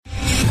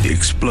The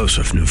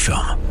explosive new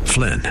film,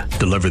 Flynn,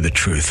 deliver the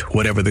truth,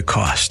 whatever the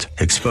cost,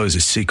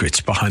 exposes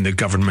secrets behind the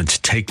government's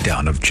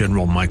takedown of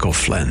General Michael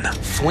Flynn.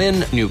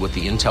 Flynn knew what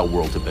the intel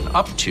world had been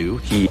up to.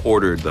 He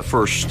ordered the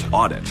first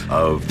audit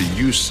of the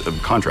use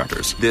of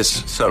contractors.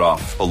 This set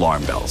off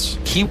alarm bells.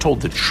 He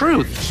told the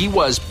truth. He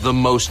was the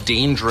most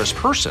dangerous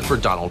person for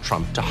Donald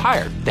Trump to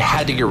hire. They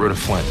had to get rid of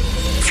Flynn.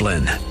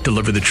 Flynn,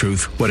 deliver the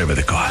truth, whatever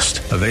the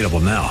cost. Available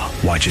now.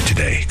 Watch it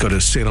today. Go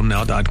to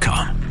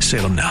salemnow.com.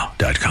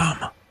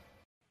 salemnow.com.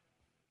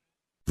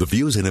 The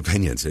views and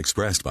opinions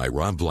expressed by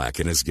Rob Black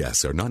and his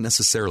guests are not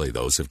necessarily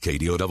those of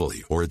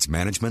KDOW or its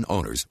management,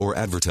 owners, or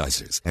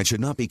advertisers and should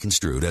not be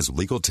construed as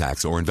legal,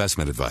 tax, or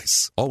investment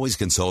advice. Always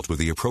consult with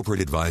the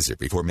appropriate advisor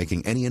before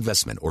making any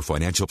investment or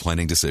financial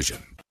planning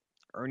decision.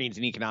 Earnings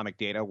and economic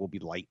data will be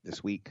light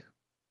this week.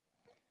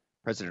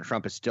 President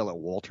Trump is still at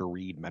Walter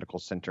Reed Medical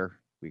Center.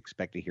 We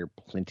expect to hear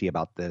plenty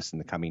about this in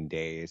the coming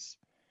days.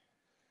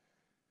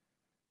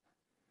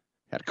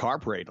 Had a car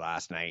parade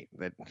last night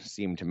that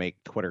seemed to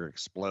make Twitter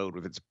explode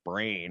with its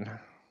brain.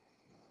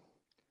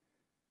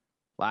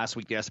 Last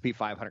week, the S&P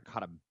 500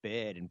 caught a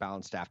bid and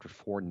bounced after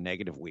 4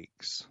 negative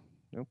weeks.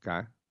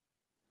 Okay.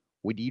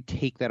 Would you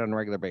take that on a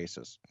regular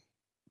basis?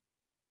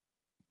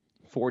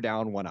 4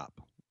 down, 1 up?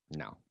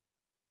 No.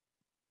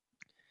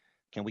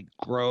 Can we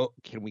grow?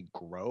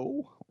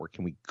 Or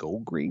can we go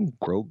green?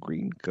 Grow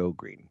green, go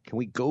green. Can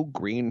we go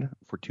green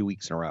for 2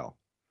 weeks in a row?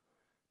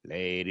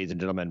 Ladies and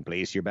gentlemen,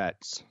 place your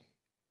bets.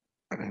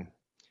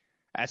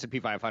 S&P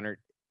 500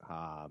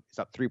 is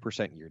up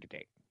 3% year to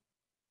date.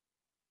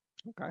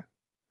 Okay.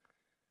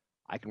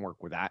 I can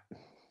work with that.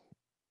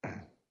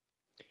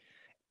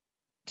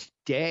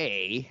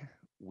 Today,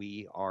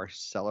 we are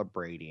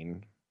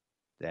celebrating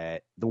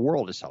that the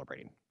world is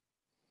celebrating.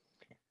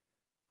 I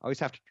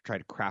always have to try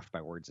to craft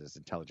my words as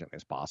intelligently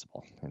as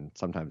possible, and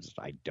sometimes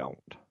I don't.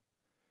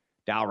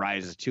 Dow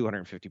rises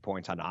 250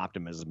 points on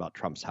optimism about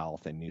Trump's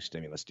health and new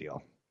stimulus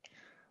deal.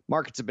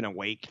 Markets have been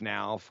awake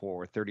now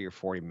for 30 or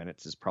 40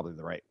 minutes is probably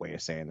the right way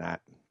of saying that.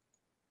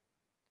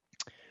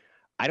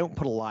 I don't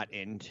put a lot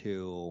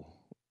into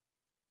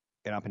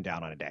an up and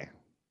down on a day.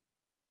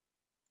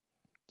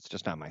 It's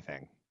just not my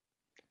thing.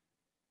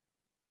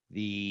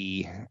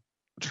 The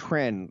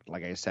trend,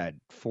 like I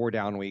said, 4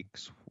 down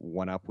weeks,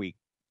 1 up week,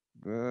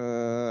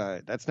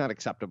 that's not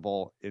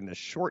acceptable in the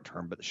short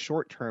term, but the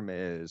short term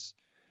is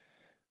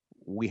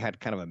we had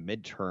kind of a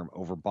midterm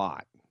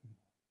overbought.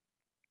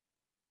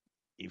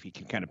 If you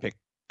can kind of pick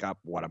up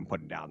what I'm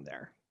putting down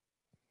there.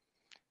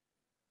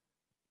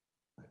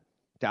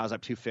 Dow's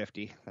up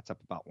 250. That's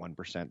up about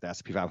 1%. The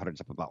S&P 500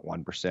 is up about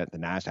 1%. The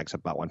Nasdaq's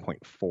up about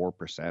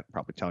 1.4%.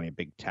 Probably telling you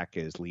big tech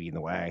is leading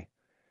the way.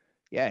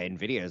 Yeah,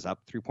 NVIDIA is up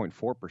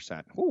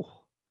 3.4%. Ooh.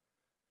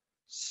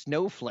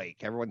 Snowflake,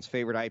 everyone's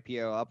favorite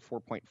IPO, up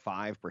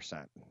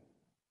 4.5%.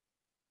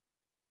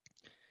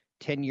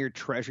 10-year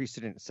Treasury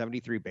sitting at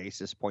 73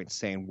 basis points,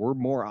 saying we're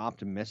more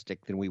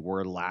optimistic than we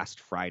were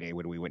last Friday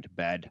when we went to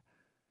bed.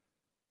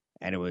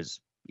 And it was,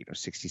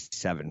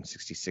 67,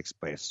 66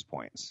 basis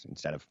points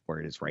instead of where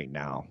it is right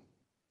now.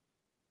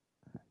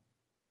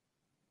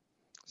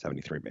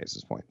 73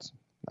 basis points.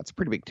 That's a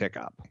pretty big tick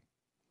up.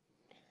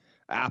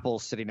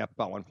 Apple's sitting up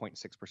about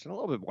 1.6%, a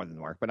little bit more than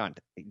the mark, but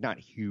not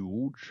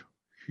huge.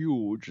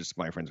 Huge, as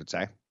my friends would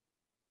say.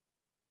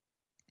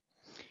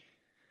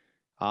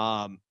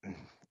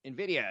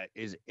 NVIDIA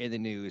is in the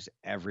news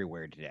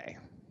everywhere today.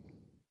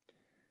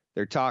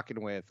 They're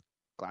talking with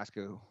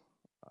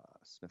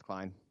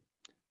GlaxoSmithKline,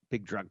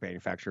 big drug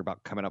manufacturer,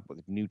 about coming up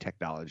with new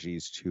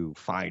technologies to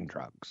find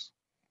drugs.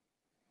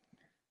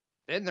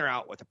 Then they're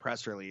out with a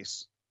press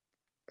release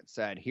that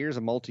said, here's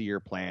a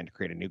multi-year plan to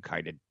create a new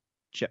kind of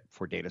chip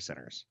for data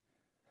centers.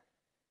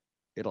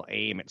 It'll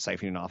aim at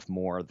siphoning off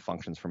more of the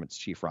functions from its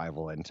chief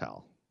rival,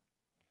 Intel.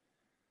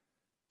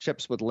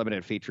 Chips with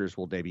limited features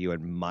will debut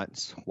in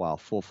months, while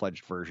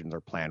full-fledged versions are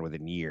planned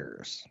within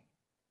years.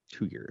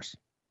 2 years.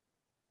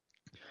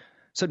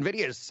 So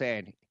NVIDIA is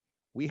saying,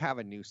 we have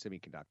a new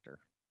semiconductor.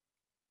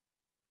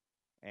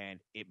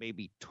 And it may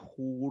be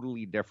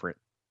totally different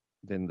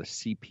than the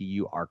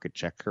CPU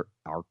architecture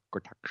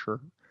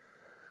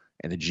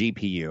and the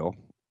GPU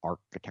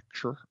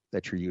architecture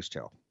that you're used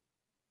to.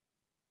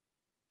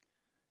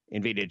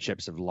 NVIDIA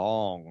chips have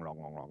long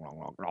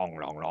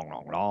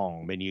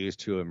been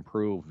used to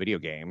improve video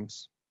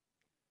games.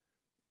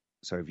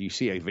 So if you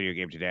see a video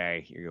game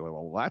today, you go,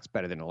 well, that's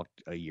better than it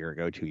looked a year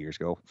ago, 2 years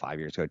ago, 5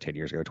 years ago, 10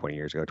 years ago, 20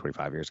 years ago,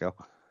 25 years ago.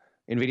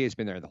 NVIDIA's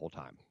been there the whole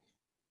time.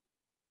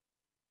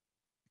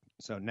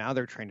 So now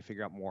they're trying to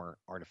figure out more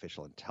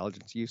artificial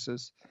intelligence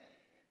uses.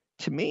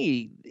 To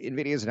me,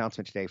 NVIDIA's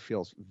announcement today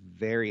feels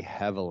very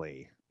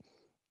heavily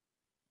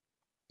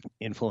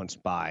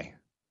influenced by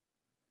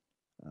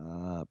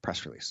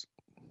press release.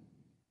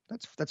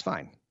 That's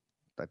fine.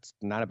 That's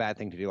not a bad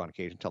thing to do on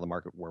occasion. Tell the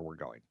market where we're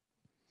going.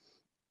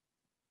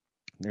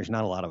 There's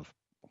not a lot of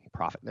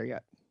profit there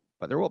yet,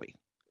 but there will be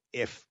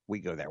if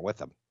we go there with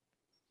them.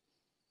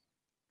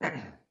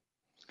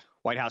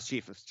 White House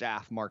Chief of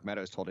Staff Mark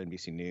Meadows told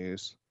NBC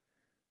News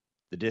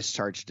the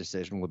discharge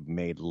decision will be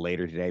made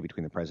later today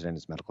between the president and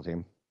his medical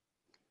team.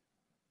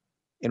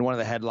 In one of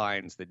the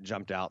headlines that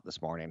jumped out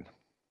this morning,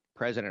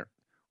 President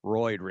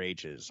Roid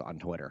rages on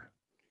Twitter.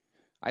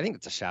 I think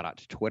it's a shout out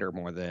to Twitter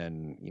more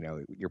than,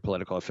 your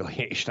political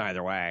affiliation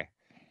either way.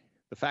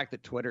 The fact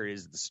that Twitter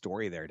is the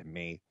story there to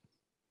me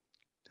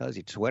tells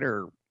you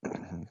Twitter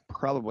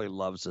probably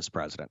loves this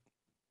president.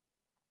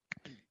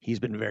 He's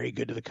been very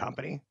good to the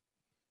company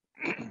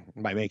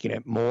by making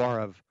it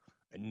more of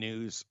a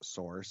news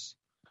source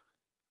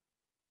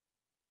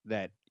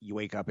that you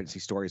wake up and see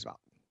stories about.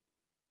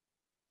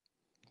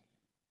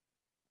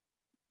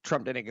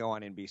 Trump didn't go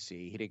on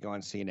NBC. He didn't go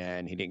on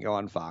CNN. He didn't go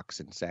on Fox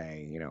and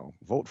say,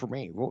 vote for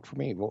me, vote for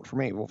me, vote for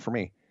me, vote for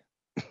me.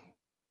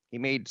 He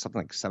made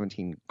something like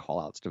 17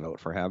 call-outs to vote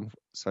for him,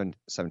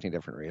 17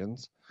 different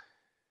reasons.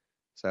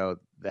 So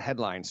the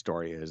headline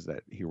story is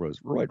that he was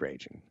roid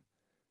raging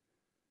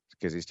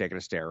because he's taken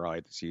a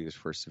steroid that's used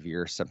for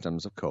severe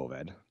symptoms of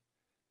COVID.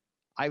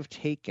 I've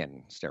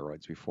taken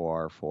steroids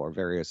before for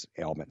various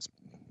ailments,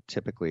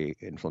 typically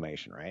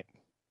inflammation, right?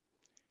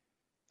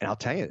 And I'll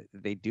tell you,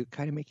 they do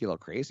kind of make you a little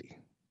crazy.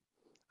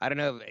 I don't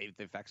know if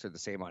the effects are the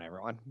same on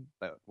everyone,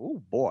 but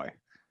oh boy.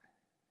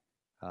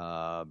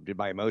 Did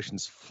my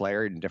emotions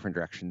flare in different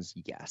directions?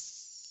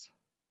 Yes.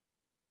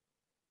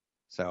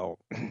 So,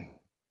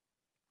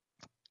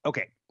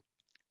 okay.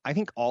 I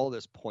think all of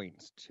this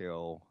points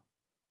to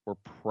we're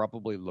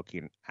probably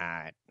looking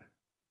at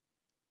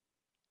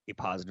a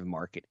positive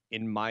market,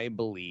 in my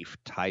belief,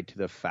 tied to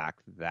the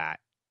fact that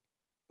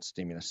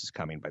stimulus is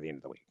coming by the end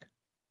of the week.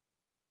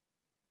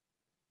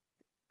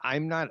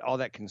 I'm not all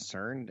that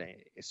concerned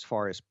as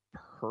far as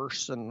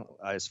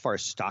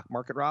stock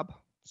market Rob.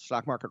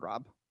 Stock market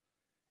Rob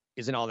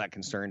isn't all that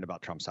concerned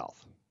about Trump's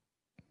health.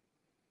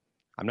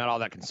 I'm not all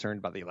that concerned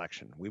about the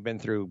election. We've been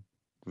through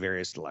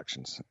various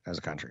elections as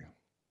a country.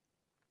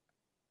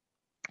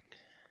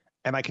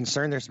 Am I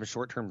concerned there's some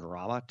short-term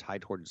drama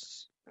tied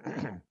towards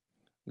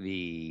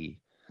the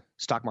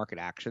stock market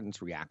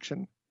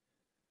reaction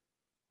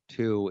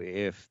to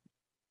if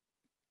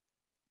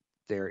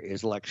there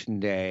is election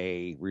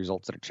day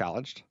results that are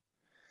challenged?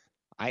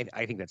 I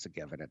think that's a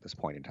given at this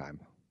point in time.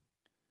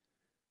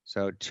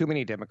 So too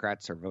many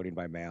Democrats are voting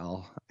by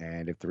mail,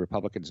 and if the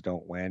Republicans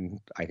don't win,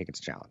 I think it's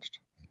challenged.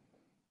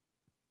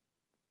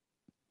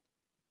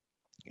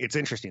 It's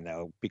interesting,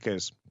 though,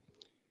 because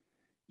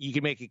you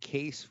can make a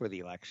case for the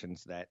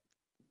elections that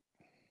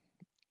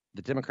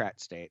the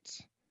Democrat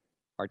states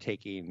are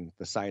taking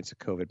the science of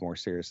COVID more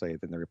seriously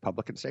than the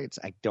Republican states.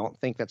 I don't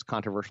think that's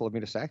controversial of me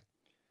to say.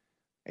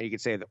 And you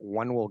could say that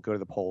one will go to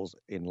the polls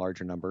in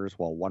larger numbers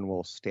while one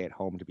will stay at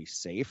home to be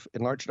safe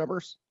in large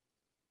numbers.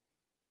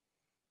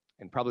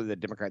 And probably the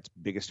Democrats'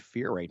 biggest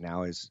fear right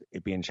now is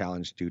it being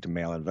challenged due to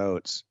mail-in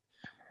votes,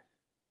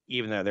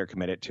 even though they're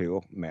committed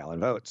to mail-in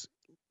votes.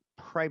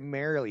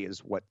 Primarily is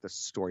what the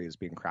story is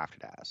being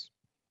crafted as.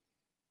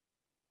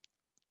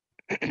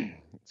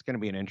 It's going to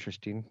be an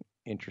interesting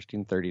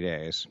 30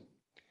 days.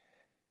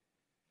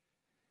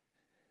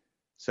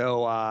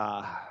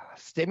 So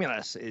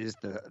stimulus is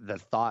the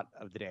thought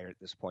of the day at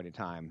this point in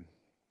time.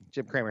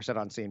 Jim Cramer said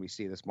on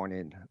CNBC this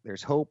morning,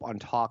 there's hope on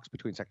talks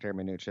between Secretary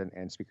Mnuchin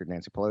and Speaker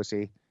Nancy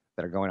Pelosi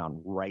that are going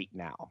on right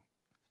now.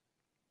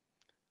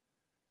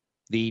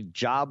 The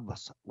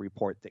jobs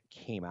report that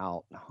came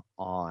out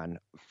on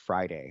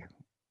Friday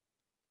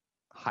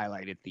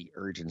highlighted the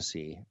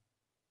urgency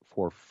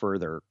for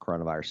further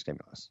coronavirus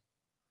stimulus.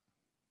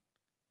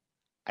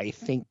 I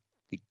think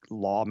the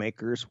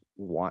lawmakers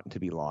want to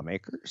be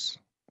lawmakers,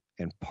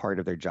 and part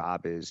of their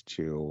job is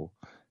to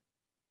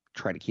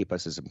try to keep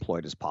us as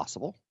employed as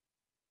possible,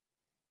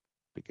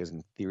 because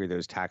in theory,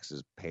 those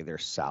taxes pay their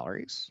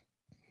salaries.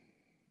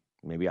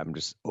 Maybe I'm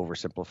just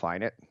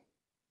oversimplifying it.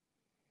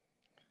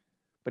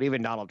 But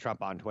even Donald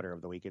Trump on Twitter over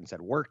the weekend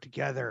said, work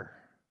together.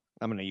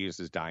 I'm going to use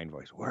his dying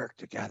voice. Work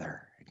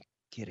together and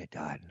get it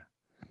done.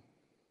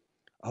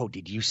 Oh,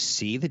 did you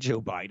see the Joe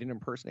Biden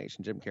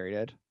impersonation Jim Carrey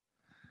did?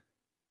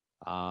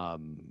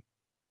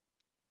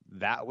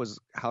 That was,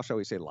 how shall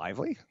we say,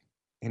 lively,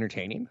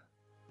 entertaining.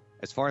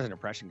 As far as an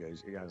impression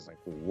goes, I was like,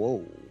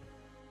 whoa.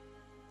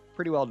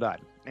 Pretty well done.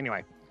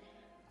 Anyway,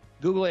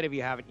 Google it if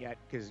you haven't yet,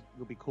 because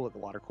you'll be cool at the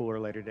water cooler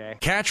later today.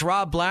 Catch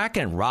Rob Black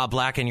and Rob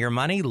Black and Your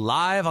Money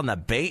live on the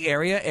Bay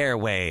Area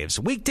airwaves,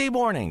 weekday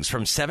mornings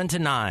from 7 to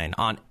 9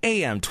 on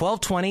AM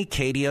 1220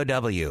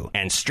 KDOW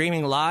and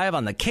streaming live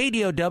on the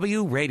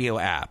KDOW radio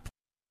app.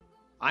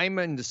 I'm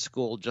in the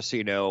school, just so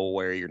you know,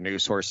 where your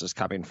news source is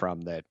coming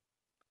from, that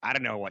I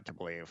don't know what to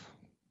believe.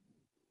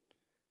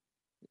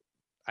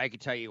 I can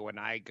tell you when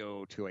I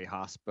go to a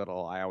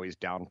hospital, I always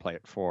downplay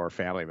it for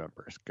family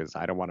members because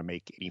I don't want to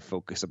make any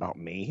focus about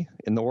me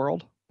in the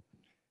world.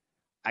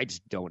 I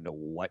just don't know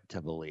what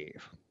to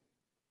believe.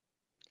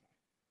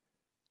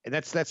 And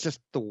that's just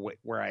the way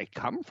where I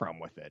come from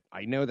with it.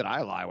 I know that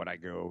I lie when I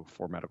go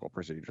for medical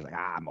procedures. Like,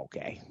 I'm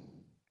okay.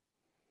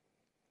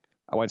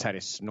 I once had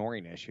a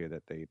snoring issue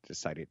that they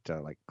decided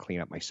to clean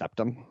up my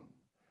septum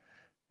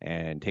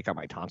and take out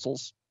my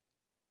tonsils.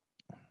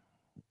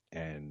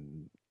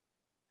 And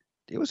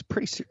it was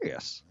pretty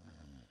serious.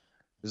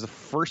 This is the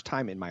first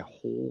time in my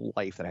whole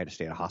life that I had to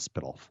stay in a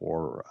hospital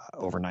for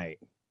overnight.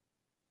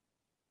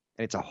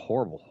 And it's a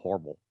horrible,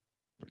 horrible.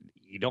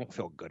 You don't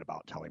feel good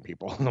about telling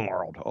people in the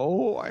world,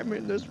 oh, I'm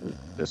in this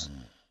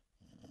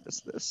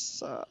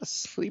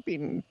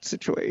sleeping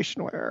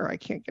situation where I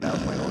can't get out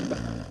of my own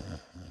bed.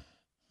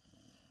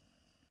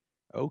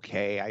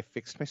 Okay, I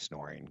fixed my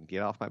snoring.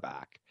 Get off my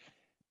back.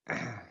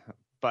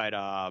 But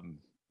I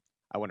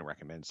wouldn't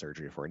recommend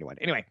surgery for anyone.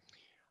 Anyway,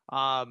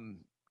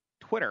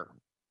 Twitter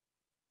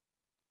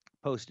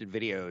posted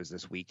videos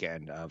this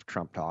weekend of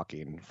Trump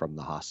talking from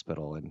the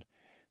hospital, and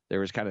there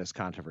was kind of this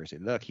controversy.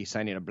 Look, he's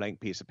signing a blank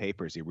piece of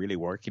paper. Is he really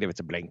working if it's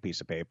a blank piece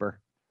of paper?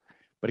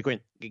 But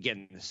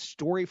again, the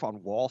story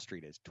on Wall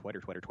Street is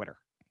Twitter.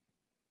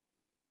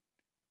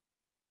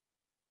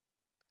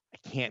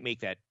 I can't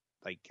make that,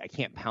 I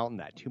can't pound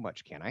that too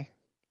much, can I?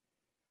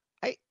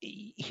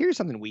 Here's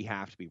something we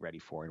have to be ready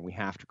for, and we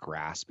have to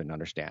grasp and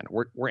understand.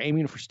 We're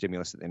aiming for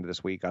stimulus at the end of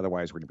this week.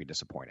 Otherwise, we're going to be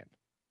disappointed.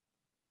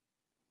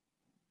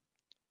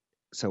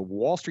 So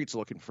Wall Street's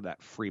looking for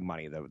that free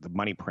money, the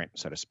money print,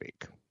 so to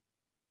speak.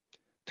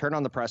 Turn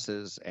on the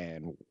presses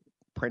and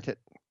print it.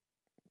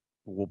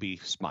 We'll be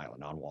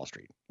smiling on Wall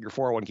Street. Your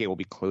 401k will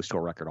be close to a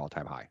record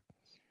all-time high.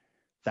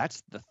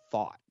 That's the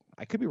thought.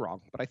 I could be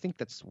wrong, but I think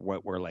that's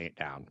what we're laying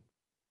down.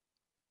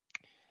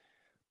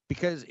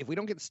 Because if we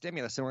don't get the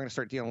stimulus, then we're going to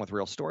start dealing with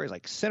real stories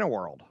like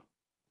Cineworld.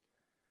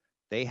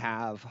 They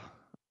have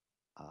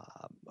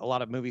a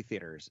lot of movie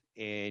theaters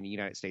in the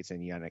United States and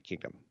the United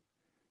Kingdom.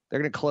 They're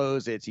going to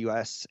close its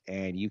U.S.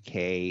 and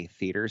U.K.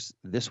 theaters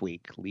this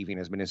week, leaving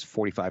as many as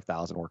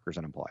 45,000 workers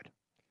unemployed.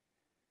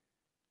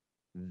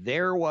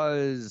 There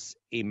was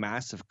a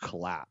massive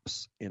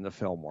collapse in the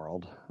film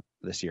world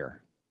this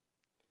year.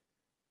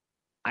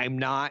 I'm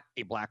not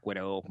a Black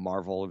Widow,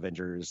 Marvel,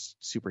 Avengers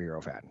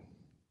superhero fan.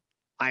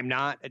 I'm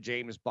not a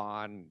James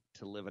Bond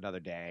to live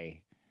another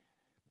day.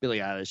 Billie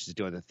Eilish is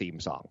doing the theme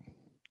song.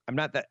 I'm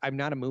not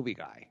a movie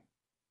guy.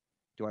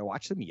 Do I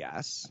watch them?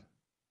 Yes.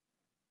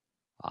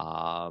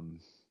 I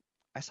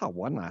saw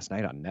one last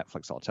night on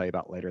Netflix I'll tell you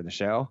about later in the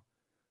show.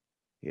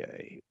 Yeah,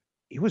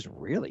 it was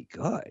really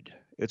good.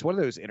 It's one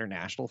of those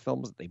international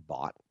films that they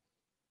bought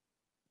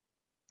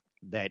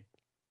that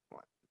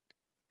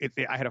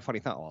I had a funny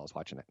thought while I was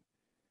watching it.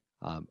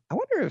 I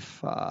wonder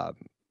if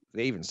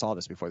they even saw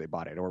this before they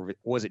bought it, or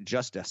was it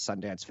just a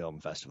Sundance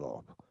Film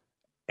Festival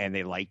and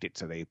they liked it,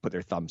 so they put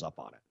their thumbs up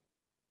on it.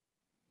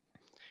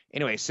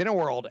 Anyway,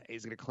 Cineworld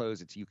is going to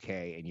close its UK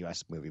and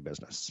US movie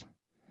business.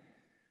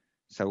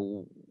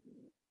 So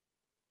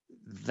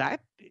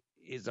that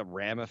is a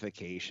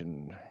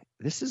ramification.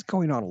 This is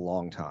going on a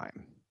long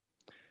time.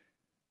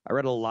 I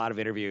read a lot of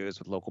interviews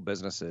with local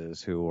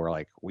businesses who were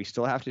like, we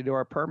still have to do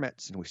our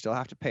permits and we still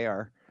have to pay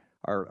our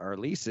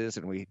leases,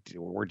 and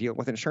we're dealing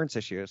with insurance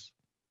issues.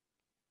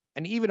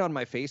 And even on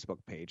my Facebook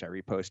page, I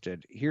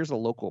reposted, here's a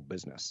local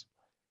business.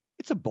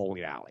 It's a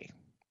bowling alley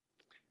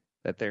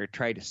that they're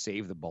trying to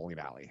save the bowling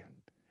alley.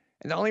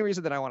 And the only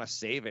reason that I want to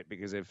save it,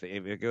 because if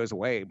it goes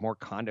away, more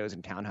condos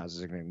and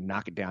townhouses are going to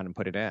knock it down and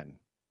put it in.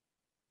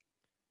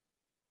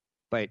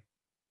 But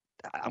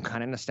I'm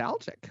kind of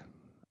nostalgic.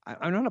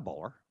 I'm not a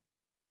bowler.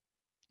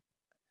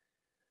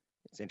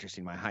 It's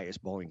interesting. My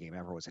highest bowling game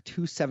ever was a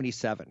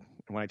 277.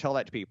 And when I tell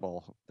that to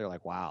people, they're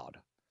like, wowed.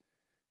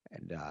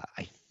 And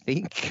I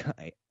think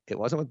it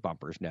wasn't with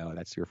bumpers. No,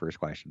 that's your first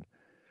question.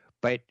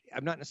 But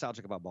I'm not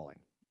nostalgic about bowling.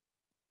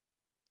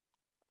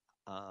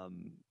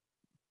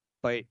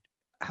 But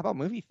how about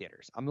movie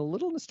theaters? I'm a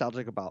little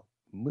nostalgic about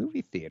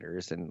movie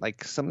theaters, and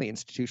like some of the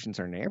institutions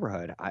in our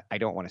neighborhood, I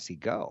don't want to see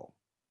go.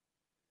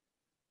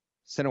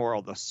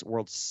 Cineworld, the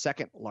world's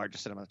second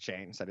largest cinema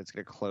chain, said it's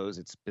going to close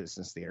its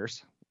business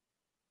theaters.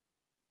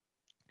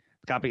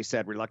 The company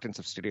said reluctance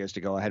of studios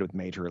to go ahead with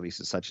major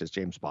releases such as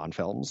James Bond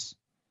films.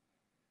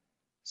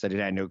 Said it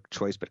had no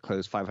choice but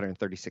close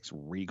 536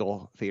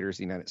 Regal theaters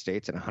in the United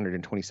States and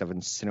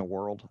 127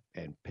 Cineworld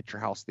and Picture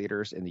House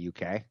theaters in the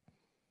UK.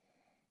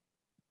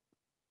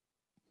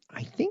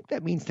 I think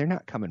that means they're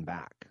not coming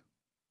back.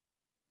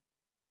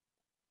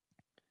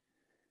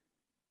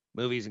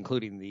 Movies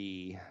including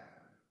the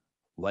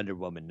Wonder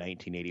Woman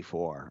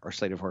 1984 are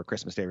slated for a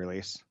Christmas Day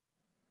release.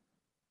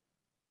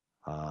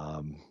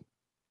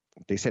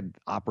 They said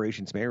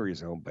operations may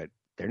resume, but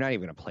they're not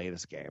even going to play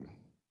this game.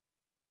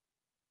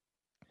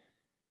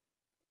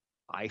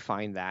 I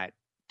find that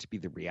to be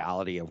the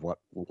reality of what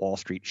Wall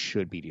Street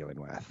should be dealing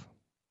with.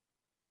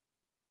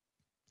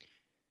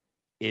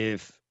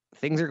 If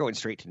things are going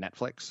straight to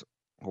Netflix,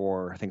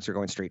 or things are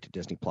going straight to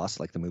Disney Plus,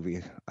 like the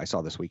movie I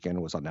saw this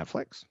weekend was on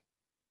Netflix,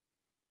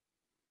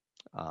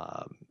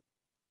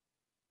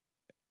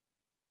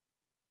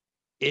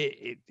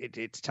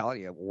 it's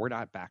telling you we're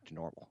not back to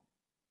normal.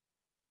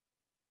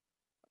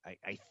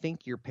 I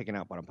think you're picking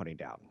up what I'm putting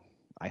down.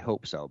 I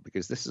hope so,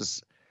 because this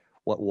is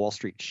what Wall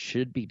Street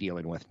should be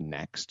dealing with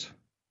next.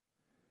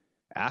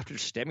 After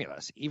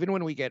stimulus, even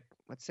when we get,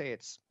 let's say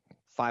it's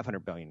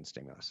 $500 billion in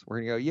stimulus, we're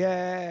going to go,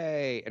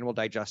 yay, and we'll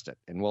digest it,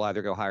 and we'll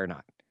either go high or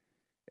not.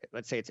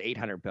 Let's say it's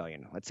 $800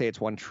 billion. Let's say it's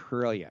 $1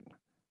 trillion.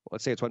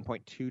 Let's say it's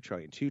 $1.2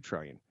 trillion, $2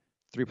 trillion,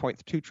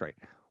 3.2 trillion.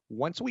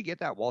 Once we get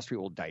that, Wall Street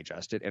will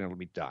digest it and it'll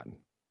be done.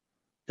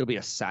 It'll be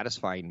a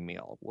satisfying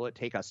meal. Will it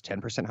take us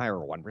 10% higher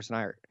or 1%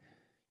 higher?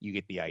 You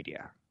get the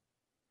idea.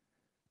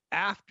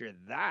 After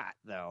that,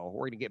 though,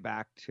 we're going to get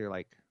back to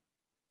like,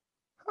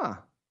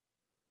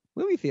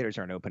 movie theaters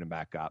aren't opening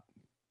back up.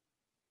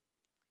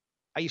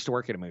 I used to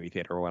work at a movie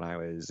theater when I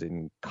was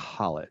in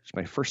college,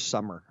 my first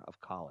summer of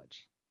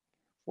college.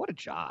 What a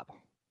job.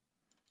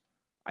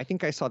 I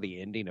think I saw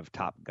the ending of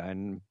Top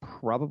Gun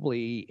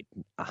probably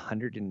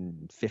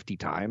 150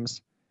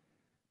 times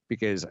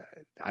because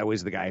I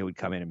was the guy who would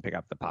come in and pick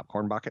up the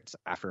popcorn buckets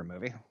after a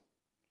movie.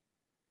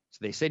 So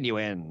they send you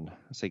in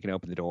so you can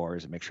open the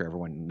doors and make sure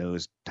everyone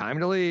knows time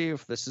to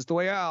leave. This is the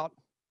way out.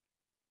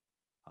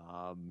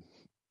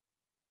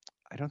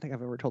 I don't think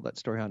I've ever told that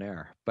story on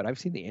air, but I've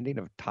seen the ending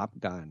of Top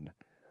Gun.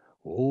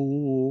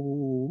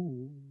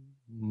 Oh,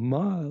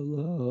 my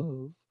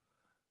love,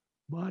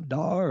 my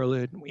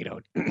darling. You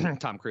know,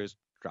 Tom Cruise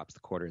drops the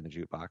quarter in the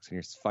jukebox, and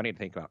it's funny to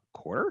think about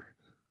quarter.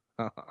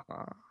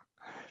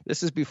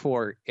 This is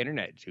before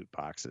internet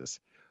jukeboxes,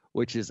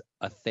 which is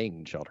a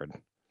thing, children.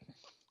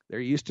 There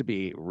used to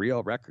be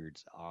real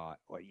records.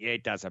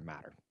 It doesn't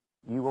matter.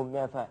 You will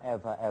never,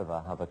 ever,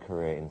 ever have a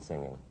career in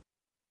singing.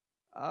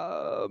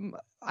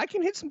 I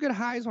can hit some good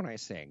highs when I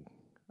sing.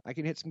 I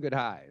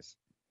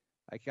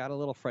got a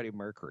little Freddie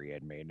Mercury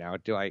in me. Now,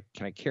 can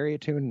I carry a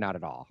tune? Not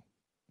at all.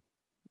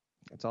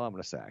 That's all I'm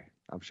going to say.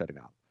 I'm shutting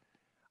up.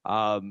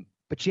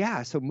 But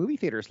yeah, so movie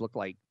theaters look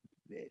like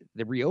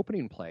the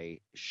reopening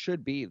play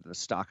should be the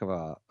stock of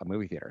a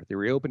movie theater. The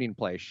reopening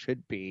play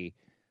should be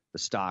the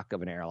stock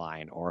of an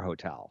airline or a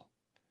hotel.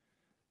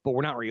 But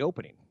we're not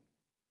reopening.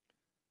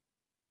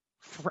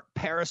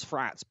 Paris,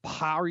 France,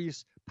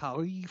 Paris,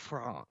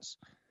 France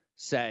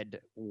said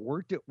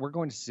we're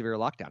going to severe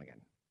lockdown again.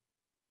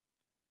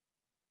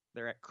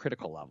 They're at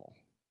critical level.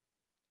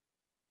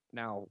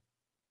 Now,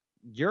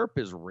 Europe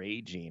is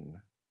raging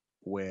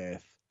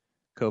with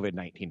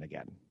COVID-19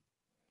 again.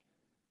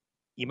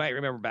 You might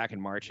remember back in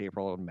March,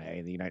 April, and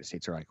May, the United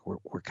States are like,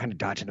 we're kind of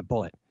dodging a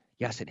bullet.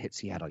 Yes, it hit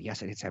Seattle.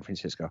 Yes, it hit San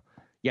Francisco.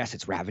 Yes,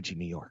 it's ravaging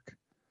New York.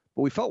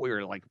 But we felt we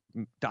were like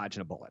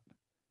dodging a bullet.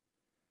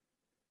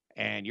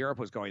 And Europe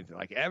was going through,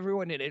 like,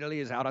 everyone in Italy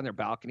is out on their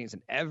balconies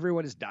and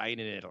everyone is dying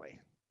in Italy.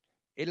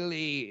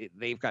 Italy,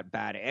 they've got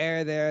bad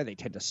air there. They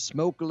tend to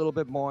smoke a little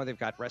bit more. They've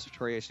got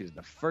respiratory issues in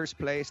the first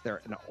place.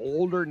 They're an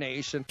older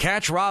nation.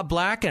 Catch Rob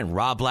Black and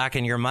Rob Black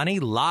and Your Money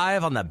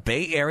live on the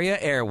Bay Area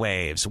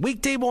airwaves.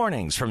 Weekday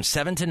mornings from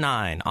 7 to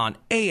 9 on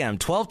AM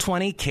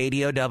 1220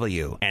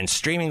 KDOW. And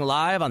streaming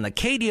live on the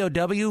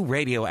KDOW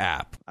radio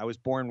app. I was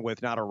born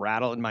with not a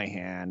rattle in my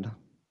hand,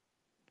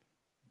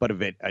 but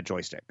a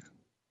joystick.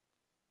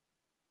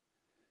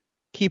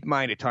 Keep in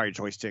mind, Atari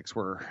joysticks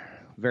were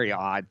very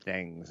odd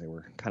things. They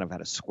were kind of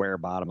had a square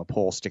bottom, a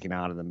pole sticking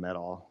out of the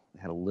middle.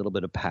 They had a little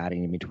bit of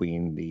padding in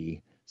between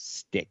the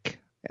stick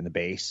and the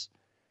base.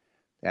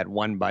 They had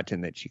one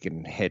button that you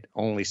can hit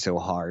only so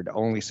hard,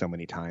 only so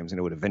many times, and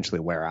it would eventually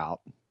wear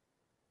out.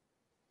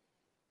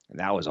 And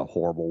that was a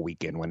horrible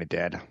weekend when it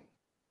did.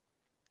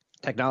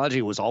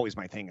 Technology was always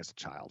my thing as a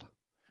child.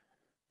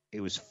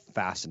 It was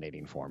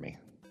fascinating for me.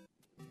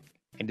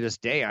 And to this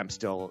day, I'm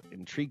still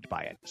intrigued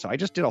by it. So I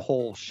just did a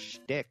whole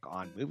shtick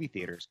on movie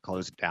theaters,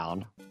 close it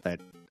down,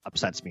 that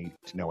upsets me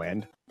to no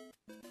end.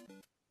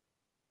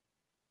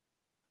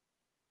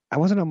 I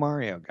wasn't a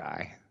Mario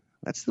guy.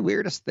 That's the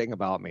weirdest thing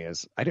about me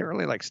is I didn't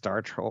really like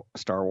Star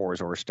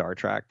Wars or Star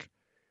Trek.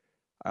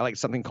 I liked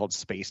something called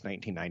Space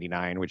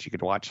 1999, which you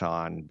could watch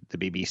on the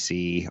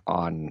BBC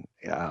on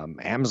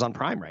Amazon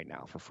Prime right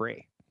now for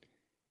free.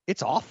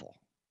 It's awful.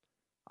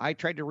 I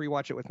tried to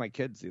rewatch it with my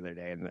kids the other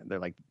day, and they're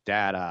like,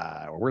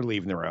 Dad, we're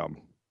leaving the room.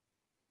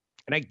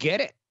 And I get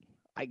it.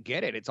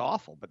 It's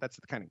awful, but that's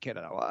the kind of kid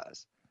I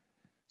was.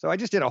 So I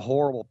just did a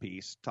horrible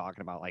piece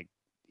talking about, like,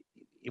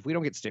 if we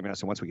don't get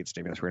stimulus, and once we get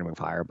stimulus, we're going to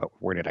move higher, but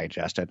we're going to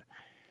digest it.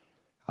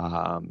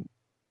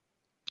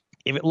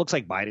 If it looks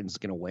like Biden's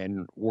going to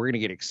win, we're going to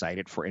get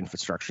excited for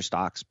infrastructure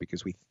stocks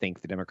because we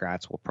think the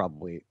Democrats will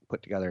probably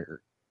put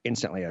together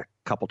instantly a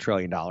couple $1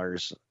 trillion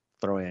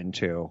throw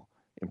into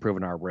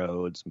improving our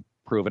roads,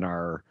 improving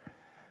our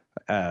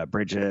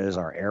bridges,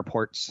 our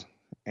airports,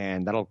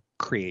 and that'll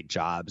create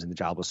jobs, and the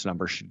jobless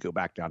number should go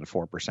back down to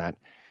 4%. If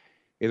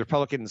the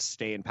Republicans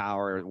stay in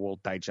power, we'll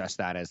digest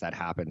that as that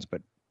happens,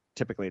 but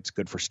typically it's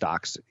good for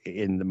stocks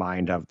in the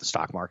mind of the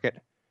stock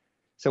market.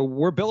 So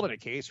we're building a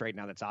case right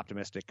now that's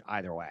optimistic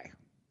either way.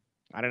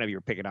 I don't know if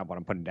you're picking up what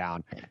I'm putting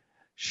down.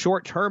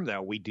 Short term,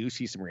 though, we do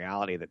see some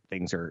reality that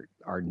things are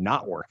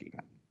not working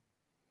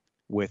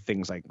with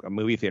things like a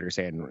movie theater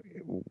saying,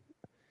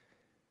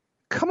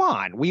 come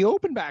on, we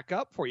opened back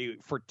up for you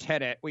for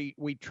Tenet.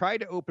 We tried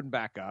to open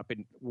back up,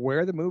 and where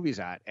are the movies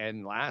at?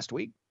 And last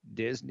week,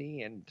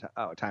 Disney and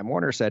Time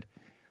Warner said,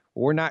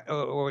 we're not,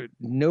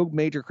 no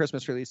major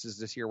Christmas releases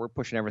this year. We're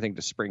pushing everything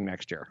to spring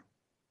next year.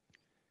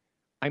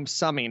 I'm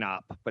summing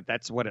up, but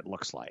that's what it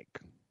looks like.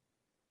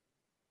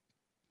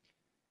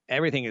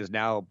 Everything is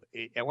now,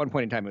 at one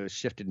point in time, it was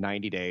shifted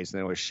 90 days, and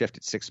then it was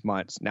shifted 6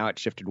 months. Now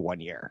it's shifted 1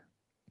 year.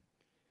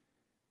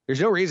 There's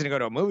no reason to go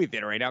to a movie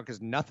theater right now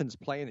because nothing's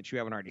playing that you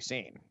haven't already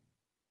seen.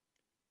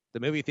 The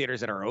movie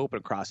theaters that are open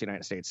across the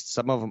United States,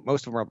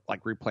 most of them are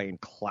like replaying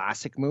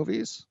classic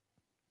movies.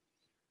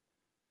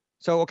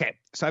 So, okay.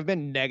 So I've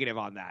been negative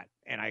on that.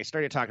 And I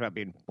started talking about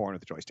being born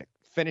with a joystick.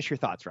 Finish your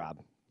thoughts, Rob.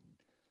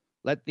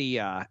 Let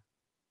the,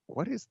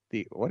 what is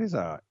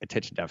a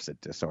attention deficit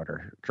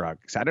disorder drug?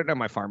 Because I don't know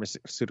my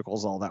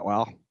pharmaceuticals all that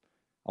well.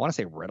 I want to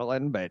say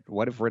Ritalin, but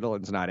what if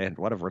Ritalin's not in?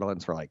 What if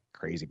Ritalin's for like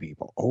crazy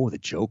people? Oh, The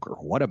Joker.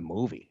 What a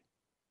movie.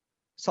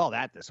 Saw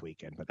that this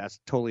weekend, but that's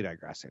totally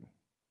digressing.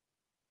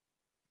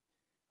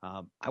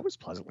 I was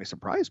pleasantly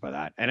surprised by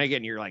that. And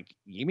again, you're like,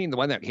 you mean the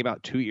one that came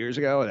out 2 years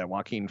ago that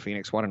Joaquin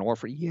Phoenix won an award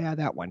for? Yeah,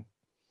 that one.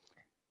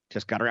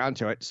 Just got around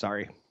to it.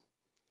 Sorry.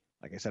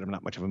 Like I said, I'm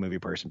not much of a movie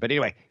person. But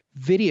anyway,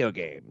 video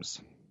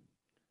games.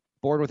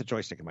 Bored with a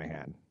joystick in my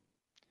hand.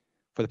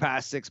 For the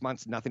past 6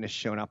 months, nothing has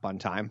shown up on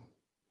time.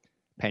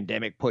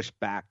 Pandemic pushed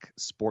back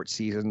sports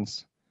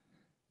seasons.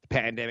 The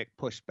pandemic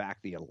pushed back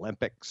the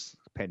Olympics.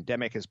 The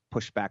pandemic has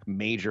pushed back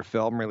major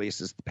film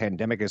releases. The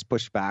pandemic has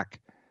pushed back,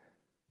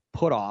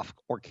 put off,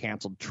 or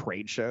canceled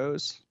trade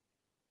shows.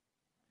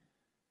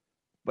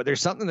 But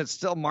there's something that's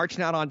still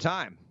marching out on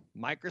time.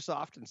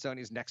 Microsoft and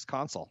Sony's next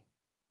console.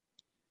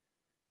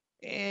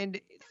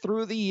 And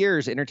through the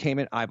years,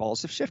 entertainment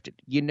eyeballs have shifted.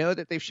 You know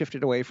that they've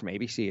shifted away from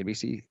ABC,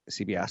 NBC,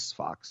 CBS,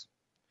 Fox.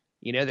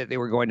 You know that they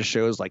were going to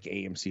shows like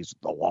AMC's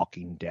The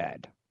Walking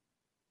Dead.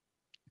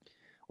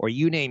 Or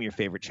you name your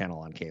favorite channel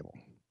on cable.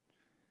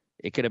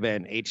 It could have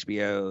been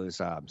HBO's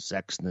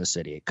Sex and the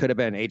City. It could have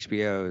been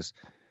HBO's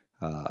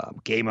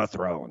Game of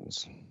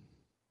Thrones.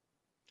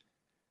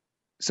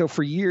 So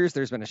for years,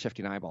 there's been a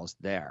shifting eyeballs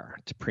there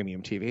to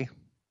premium TV.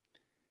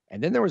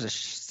 And then there was a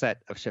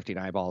set of shifting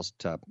eyeballs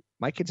to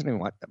my kids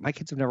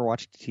have never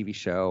watched a TV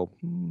show.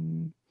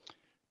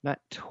 Not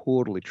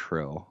totally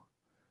true.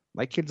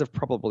 My kids have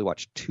probably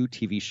watched 2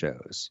 TV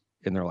shows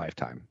in their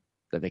lifetime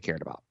that they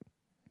cared about.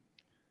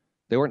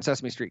 They weren't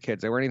Sesame Street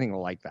kids. They weren't anything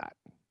like that.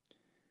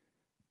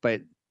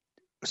 But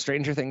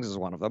Stranger Things is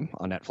one of them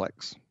on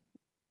Netflix,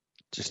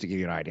 just to give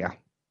you an idea.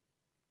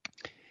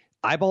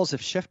 Eyeballs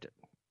have shifted.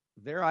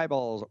 Their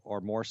eyeballs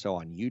are more so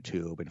on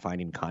YouTube and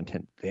finding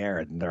content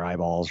there than their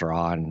eyeballs are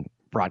on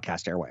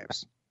broadcast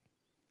airwaves.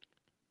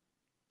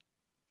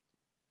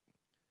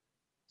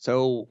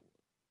 So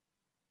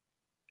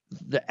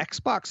the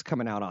Xbox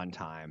coming out on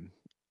time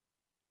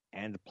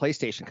and the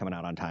PlayStation coming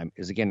out on time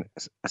is, again,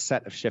 a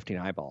set of shifting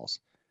eyeballs.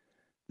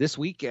 This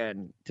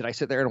weekend, did I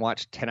sit there and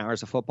watch 10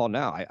 hours of football?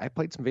 No, I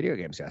played some video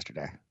games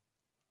yesterday.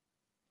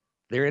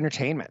 They're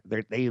entertainment.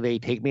 They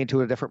take me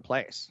into a different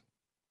place.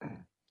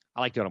 I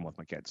like doing them with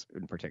my kids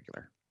in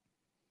particular.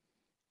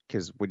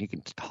 Because when you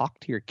can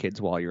talk to your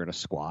kids while you're in a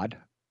squad,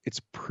 it's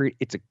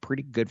a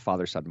pretty good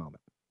father-son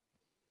moment.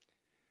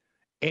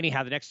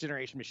 Anyhow, the next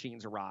generation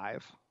machines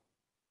arrive.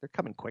 They're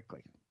coming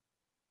quickly.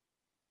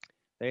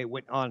 They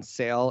went on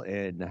sale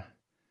in,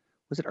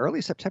 was it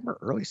early September,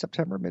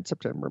 mid-September,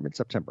 late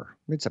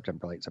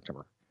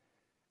September.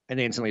 And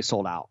they instantly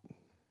sold out.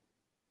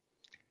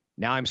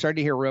 Now I'm starting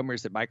to hear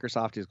rumors that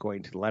Microsoft is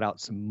going to let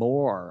out some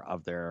more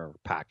of their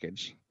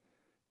package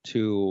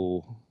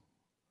to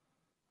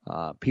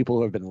people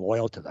who have been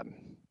loyal to them.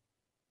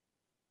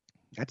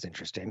 That's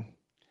interesting.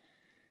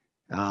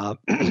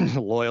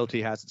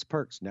 Loyalty has its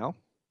perks, no?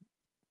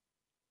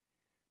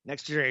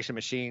 Next generation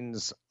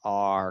machines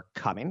are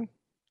coming,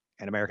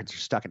 and Americans are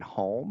stuck at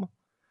home.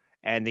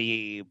 And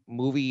the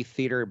movie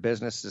theater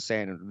business is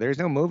saying, there's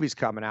no movies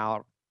coming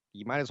out.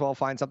 You might as well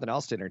find something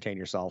else to entertain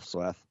yourselves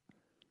with.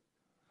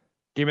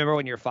 Do you remember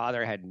when your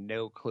father had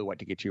no clue what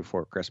to get you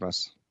for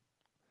Christmas?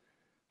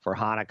 For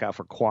Hanukkah,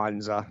 for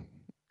Kwanzaa,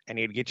 and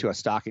he'd get you a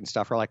stocking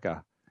stuffer, like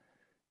a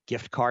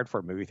gift card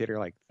for a movie theater.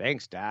 Like,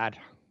 thanks, Dad.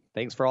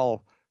 Thanks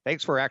for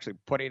actually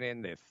putting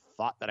in the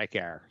thought that I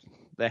care.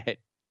 That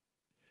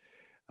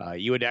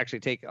you would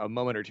actually take a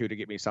moment or two to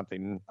get me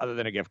something other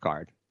than a gift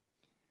card.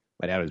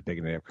 My dad was big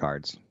into gift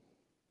cards.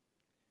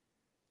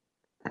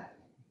 The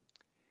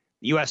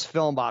U.S.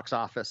 film box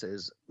office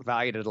is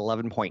valued at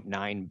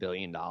 $11.9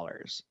 billion,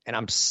 and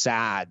I'm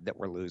sad that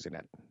we're losing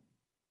it.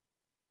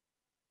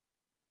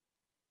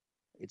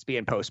 It's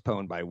being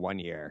postponed by 1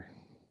 year.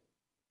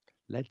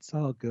 Let's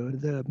all go to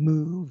the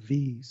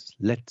movies.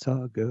 Let's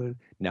all go.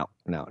 No.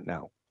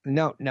 You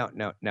know,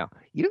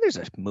 there's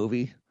a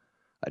movie,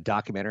 a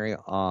documentary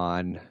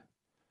on,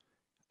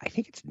 I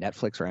think it's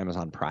Netflix or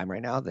Amazon Prime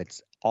right now.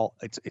 That's all.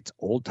 It's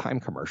old time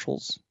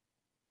commercials.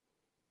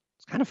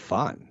 It's kind of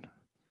fun.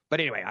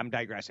 But anyway, I'm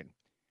digressing.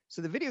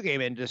 So the video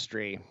game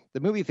industry, the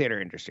movie theater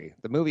industry,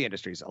 the movie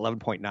industry is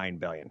 $11.9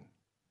 billion,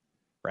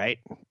 right?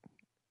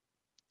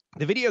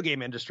 The video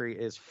game industry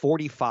is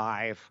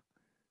 $45.6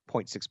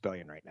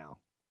 billion right now.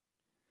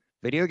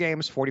 Video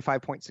games,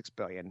 $45.6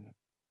 billion.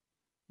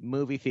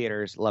 Movie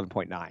theaters,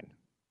 11.9.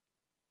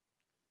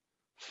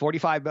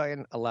 45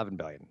 billion, 11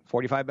 billion.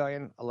 45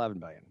 billion, 11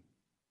 billion.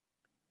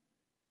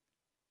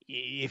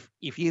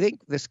 If you think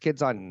this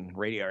kid's on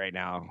radio right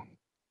now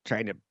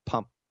trying to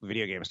pump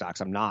video game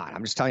stocks, I'm not.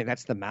 I'm just telling you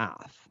that's the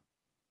math.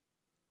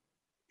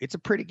 it's a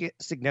pretty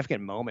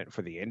significant moment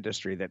for the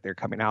industry that they're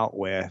coming out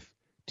with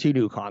 2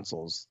 new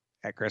consoles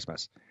at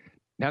Christmas.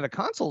 Now, the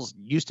consoles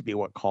used to be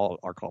what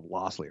are called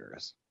loss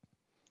leaders.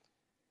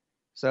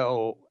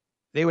 So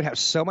they would have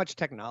so much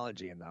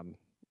technology in them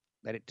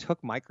that it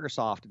took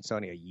Microsoft and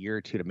Sony a year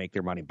or 2 to make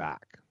their money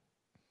back.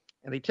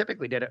 And they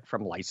typically did it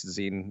from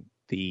licensing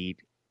the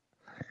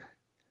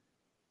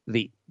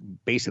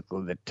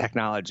basically the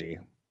technology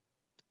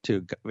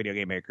to video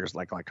game makers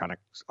like Electronic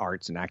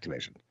Arts and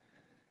Activision.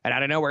 And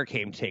out of nowhere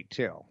came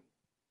Take-Two.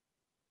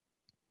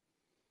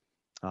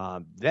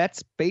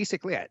 That's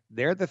basically it.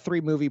 They're the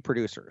 3 movie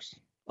producers: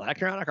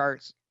 Electronic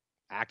Arts,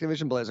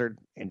 Activision Blizzard,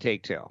 and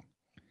Take-Two.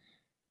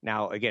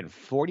 Now, again,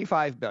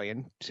 $45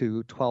 billion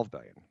to $12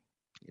 billion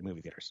in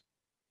movie theaters.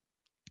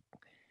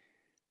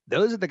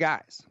 Those are the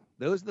guys.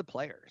 Those are the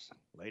players,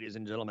 ladies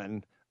and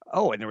gentlemen.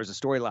 Oh, and there was a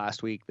story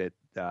last week that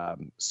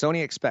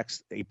Sony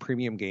expects a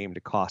premium game to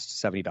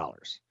cost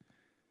 $70.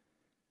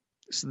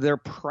 So they're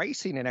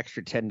pricing an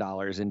extra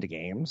 $10 into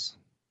games.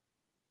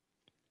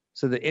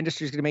 So the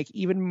industry is going to make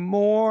even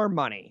more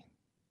money.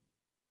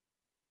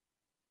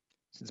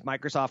 Since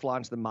Microsoft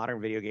launched the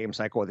modern video game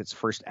cycle with its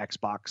first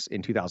Xbox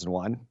in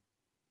 2001,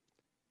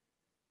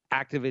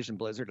 Activision,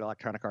 Blizzard,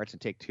 Electronic Arts,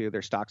 and Take-Two,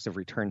 their stocks have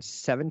returned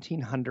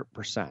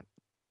 1,700%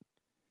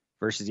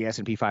 versus the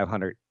S&P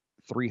 500,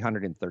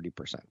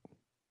 330%.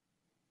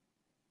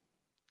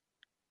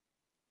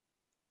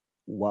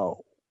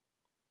 Whoa.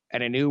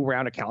 And a new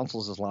round of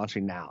consoles is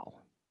launching now.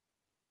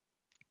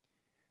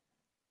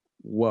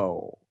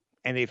 Whoa.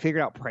 And they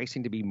figured out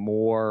pricing to be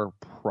more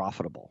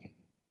profitable.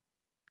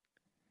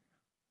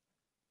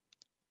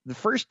 The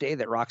first day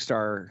that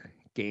Rockstar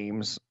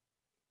Games,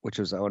 which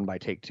was owned by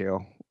Take-Two,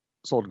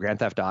 sold Grand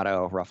Theft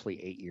Auto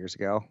roughly 8 years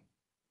ago,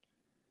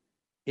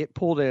 it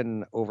pulled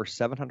in over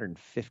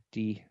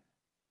 $750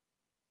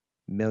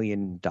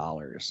 million.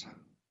 The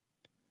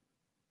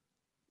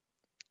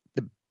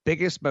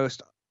biggest,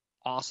 most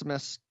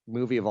awesomest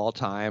movie of all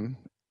time,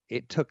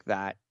 it took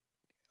that,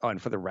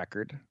 and for the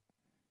record,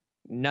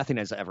 nothing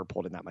has ever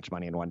pulled in that much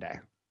money in one day.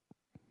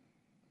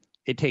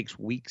 It takes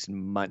weeks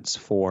and months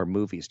for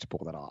movies to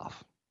pull that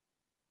off.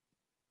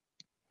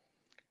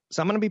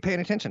 So I'm going to be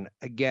paying attention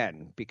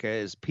again,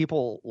 because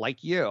people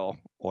like you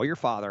or your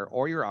father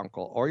or your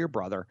uncle or your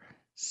brother,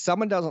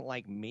 someone doesn't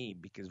like me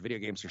because video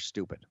games are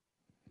stupid.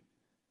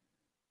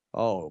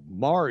 Oh,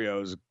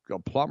 Mario's a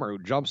plumber who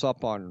jumps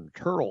up on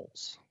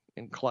turtles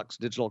and collects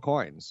digital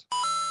coins.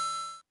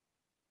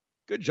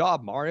 Good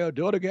job, Mario.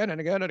 Do it again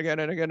and again and again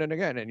and again and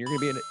again. And you're going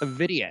to be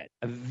an idiot.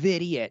 A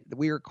idiot.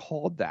 We are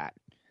called that.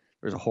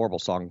 There's a horrible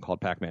song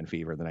called Pac-Man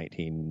Fever in the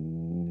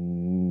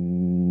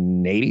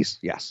 1980s.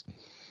 Yes.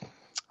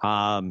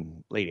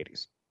 Late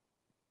 80s.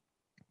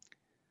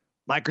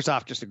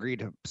 Microsoft just agreed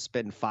to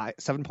spend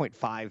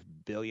 $7.5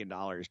 billion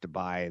to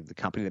buy the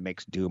company that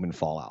makes Doom and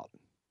Fallout.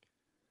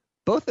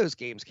 Both those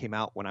games came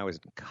out when I was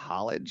in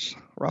college,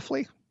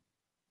 roughly.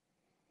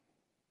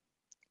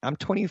 I'm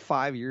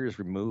 25 years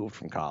removed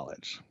from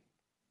college.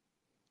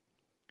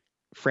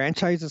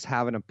 Franchises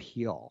have an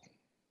appeal.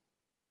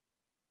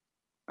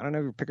 I don't know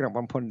if you're picking up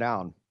what I'm putting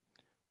down,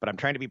 but I'm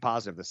trying to be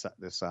positive this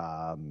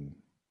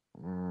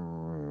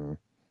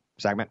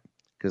segment,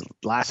 because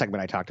last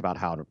segment I talked about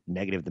how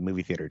negative the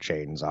movie theater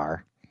chains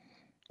are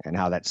and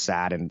how that's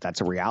sad, and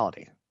that's a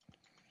reality.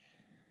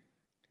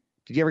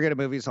 Did you ever go to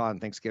movies on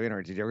Thanksgiving,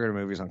 or did you ever go to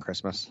movies on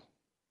Christmas?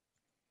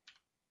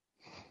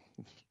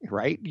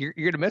 Right? You're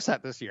going to miss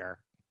that this year.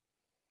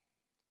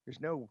 There's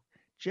no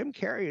Jim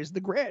Carrey is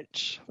the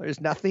Grinch.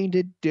 There's nothing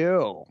to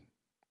do.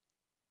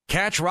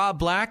 Catch Rob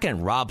Black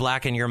and Rob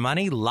Black and Your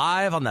Money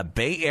live on the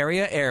Bay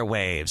Area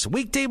airwaves,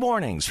 weekday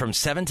mornings from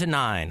 7 to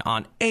 9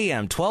 on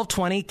AM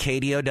 1220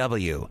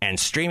 KDOW and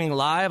streaming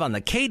live on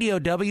the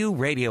KDOW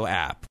radio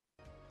app.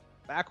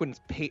 Back when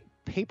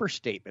paper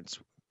statements,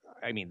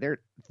 I mean,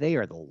 they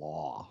are the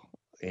law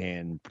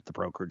in the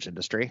brokerage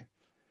industry.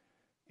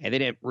 And they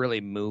didn't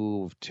really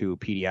move to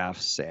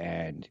PDFs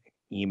and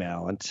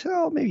email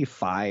until maybe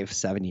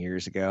 5-7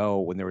 years ago,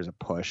 when there was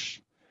a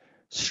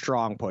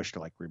strong push to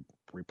like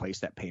replace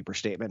that paper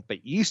statement.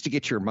 But you used to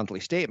get your monthly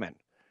statement.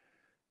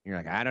 You're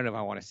like, I don't know if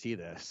I want to see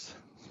this.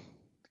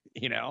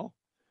 You know,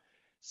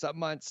 some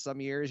months,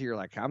 some years, you're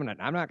like, I'm not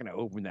going to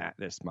open that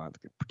this month.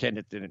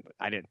 Pretend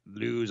I didn't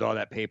lose all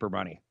that paper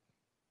money.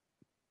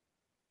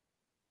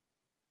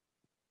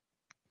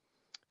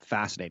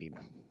 Fascinating.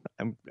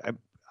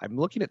 I'm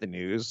looking at the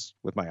news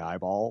with my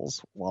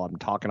eyeballs while I'm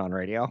talking on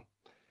radio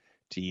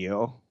to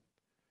you,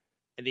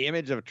 and the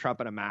image of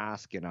Trump in a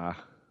mask and a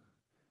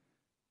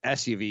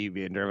SUV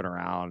being driven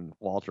around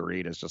Walter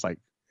Reed is just like,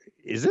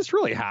 is this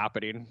really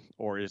happening,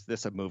 or is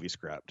this a movie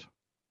script?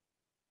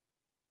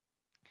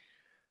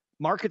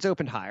 Markets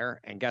opened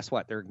higher, and guess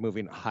what? They're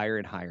moving higher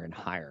and higher and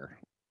higher.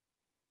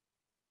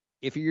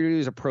 If you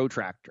use a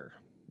protractor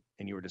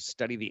and you were to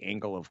study the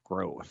angle of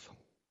growth,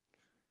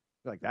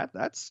 like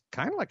that's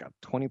kind of like a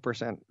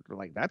 20%,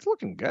 like that's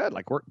looking good.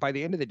 Like by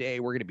the end of the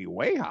day, we're going to be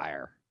way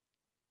higher.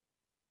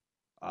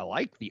 I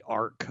like the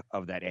arc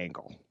of that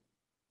angle.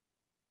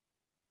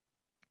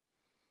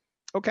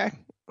 Okay.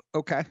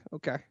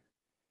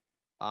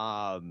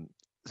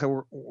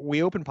 So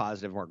we open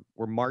positive.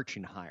 We're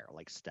marching higher,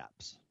 like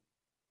steps.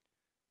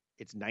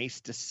 It's nice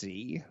to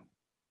see,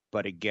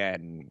 but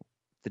again,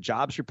 the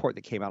jobs report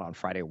that came out on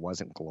Friday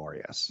wasn't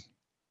glorious.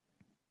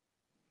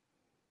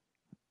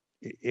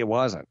 It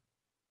wasn't.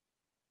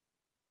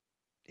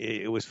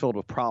 It was filled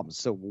with problems.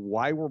 So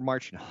why we're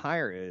marching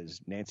higher is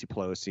Nancy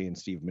Pelosi and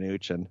Steve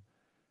Mnuchin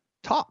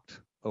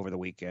talked over the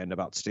weekend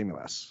about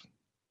stimulus.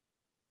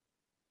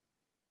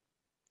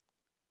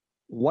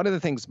 One of the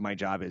things my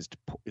job is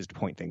to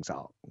point things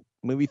out.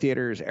 Movie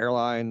theaters,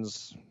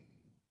 airlines,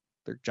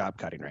 they're job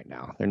cutting right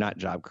now. They're not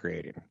job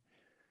creating.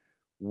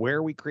 Where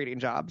are we creating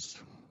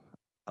jobs?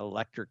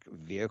 Electric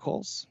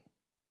vehicles,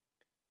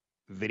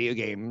 video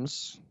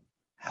games,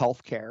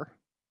 healthcare,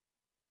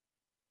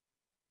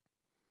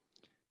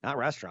 not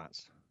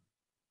restaurants.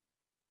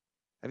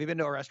 Have you been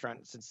to a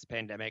restaurant since the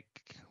pandemic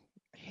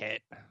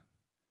hit?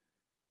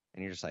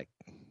 And you're just like,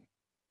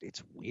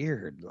 it's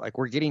weird. Like,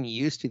 we're getting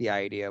used to the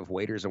idea of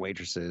waiters and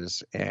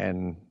waitresses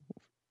and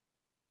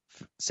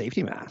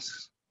safety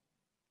masks.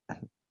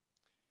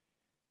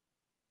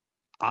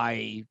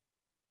 I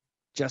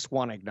just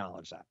want to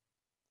acknowledge that.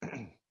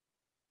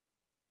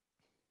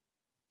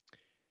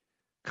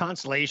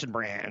 Constellation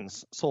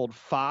Brands sold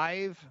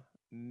 5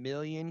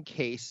 million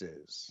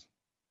cases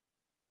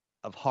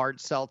of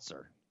hard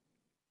seltzer.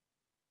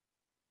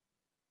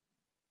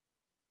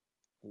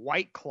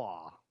 White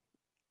Claw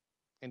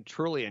and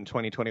Truly in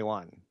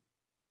 2021.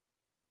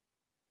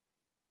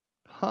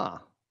 Huh.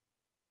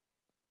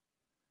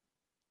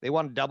 They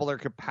want to double their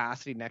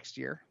capacity next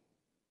year.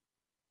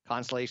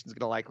 Constellation's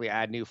going to likely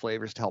add new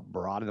flavors to help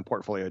broaden the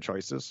portfolio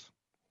choices.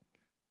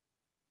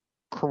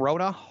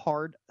 Corona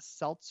Hard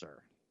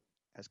Seltzer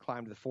has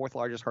climbed to the 4th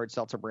largest hard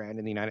seltzer brand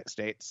in the United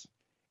States.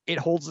 It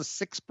holds a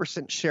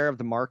 6% share of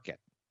the market.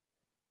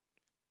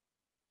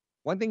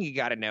 One thing you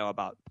got to know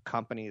about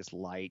companies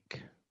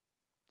like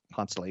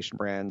Constellation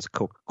Brands,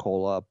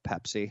 Coca-Cola,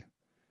 Pepsi,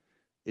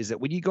 is that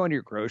when you go into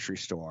your grocery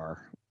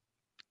store,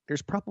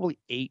 there's probably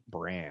 8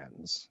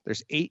 brands.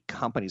 There's 8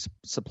 companies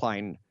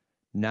supplying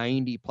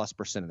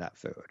 90+% of that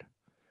food.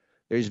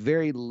 There's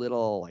very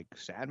little like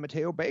San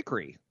Mateo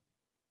Bakery.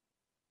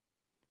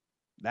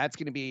 That's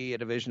going to be a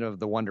division of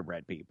the Wonder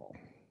Bread people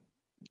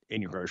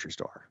in your grocery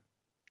store.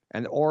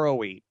 And the Oro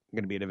Wheat is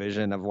going to be a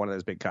division of one of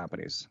those big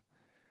companies.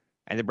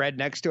 And the bread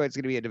next to it is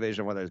going to be a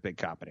division of one of those big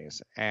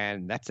companies.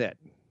 And that's it.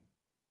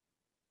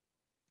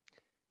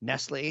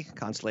 Nestle,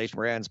 Constellation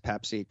Brands,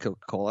 Pepsi,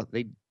 Coca-Cola,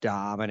 they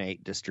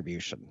dominate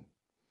distribution.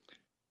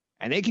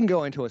 And they can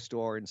go into a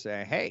store and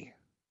say, hey,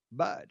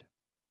 Bud.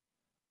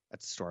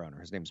 That's the store owner.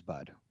 His name's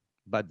Bud.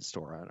 Bud, the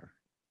store owner.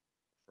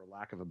 For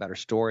lack of a better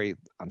story,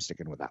 I'm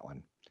sticking with that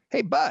one.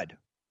 Hey, Bud.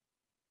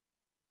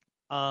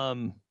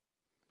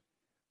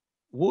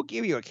 We'll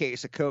give you a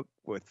case of Coke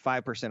with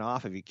 5%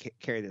 off if you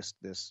carry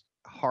this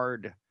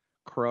hard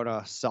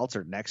Corona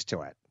seltzer next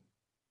to it.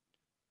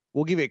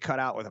 We'll give you a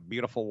cutout with a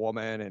beautiful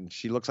woman, and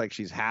she looks like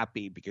she's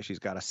happy because she's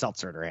got a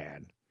seltzer in her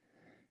hand.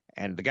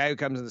 And the guy who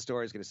comes in the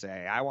store is going to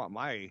say, I want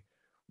my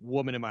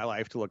woman in my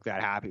life to look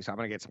that happy, so I'm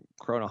going to get some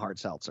Corona Hard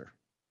Seltzer.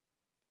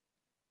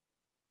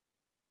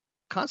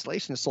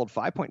 Constellation has sold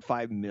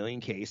 5.5 million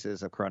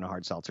cases of Corona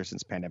Hard Seltzer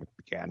since the pandemic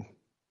began.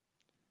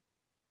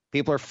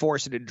 People are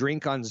forced to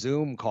drink on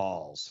Zoom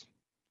calls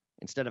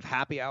instead of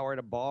happy hour at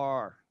a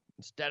bar,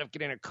 instead of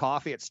getting a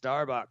coffee at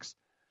Starbucks.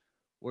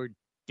 We're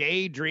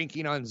day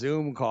drinking on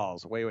Zoom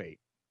calls. Wait.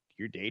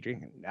 You're day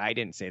drinking? I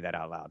didn't say that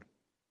out loud.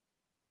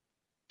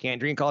 Can't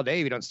drink all day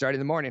if you don't start in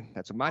the morning.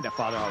 That's what my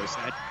father always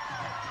said.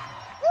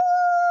 Woo!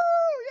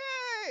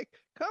 Yay!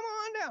 Come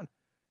on down.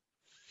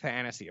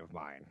 Fantasy of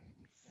mine.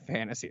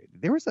 Fantasy.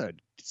 There was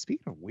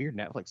speaking of weird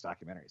Netflix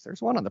documentaries,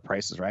 there's one on The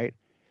Price is Right.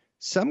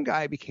 Some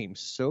guy became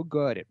so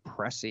good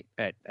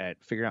at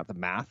figuring out the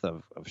math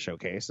of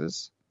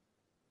showcases.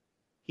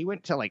 He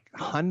went to like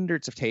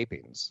hundreds of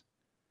tapings.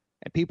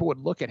 And people would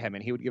look at him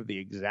and he would give the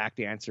exact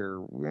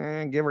answer,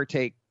 give or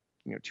take,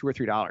 $2 or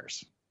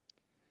 $3.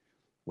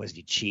 Was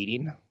he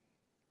cheating?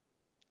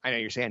 I know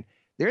you're saying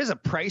there is a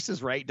Price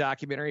is Right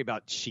documentary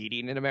about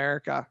cheating in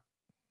America.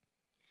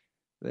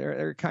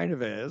 There kind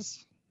of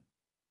is.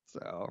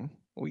 So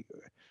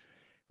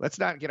let's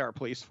not get our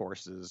police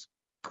forces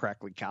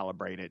correctly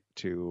calibrated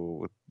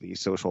to the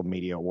social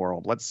media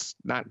world. Let's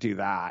not do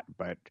that,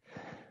 but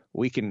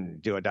we can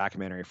do a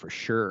documentary for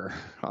sure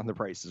on The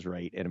Price is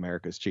Right and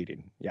America's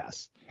cheating.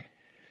 Yes.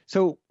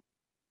 So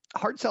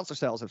hard seltzer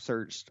sales have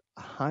surged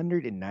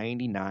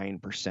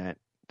 199%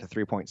 to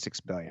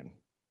 $3.6 billion.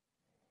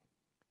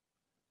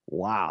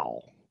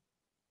 Wow.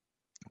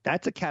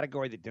 That's a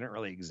category that didn't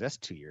really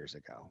exist 2 years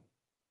ago.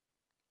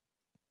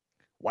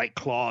 White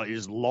Claw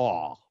is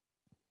law.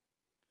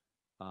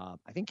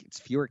 I think it's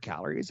fewer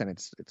calories and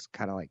it's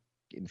kind of like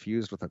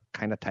infused with a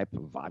kind of type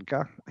of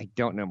vodka. I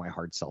don't know my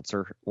hard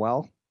seltzer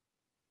well.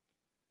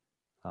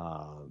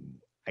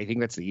 I think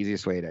that's the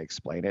easiest way to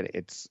explain it.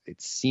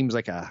 It seems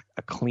like a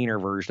cleaner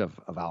version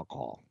of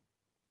alcohol.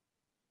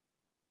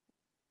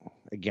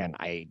 Again,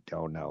 I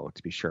don't know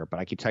to be sure, but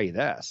I can tell you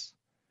this.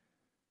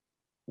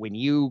 when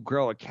you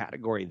grow a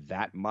category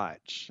that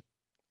much,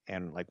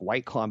 and like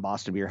White Claw and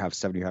Boston Beer have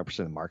 75%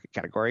 of the market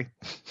category,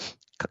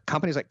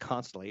 companies like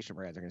Constellation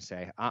Brands are going to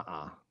say,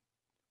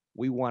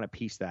 we want a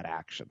piece of that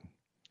action.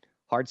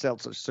 Hard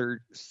seltzer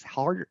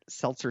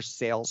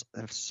sales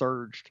have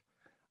surged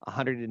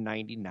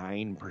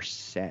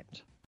 199%.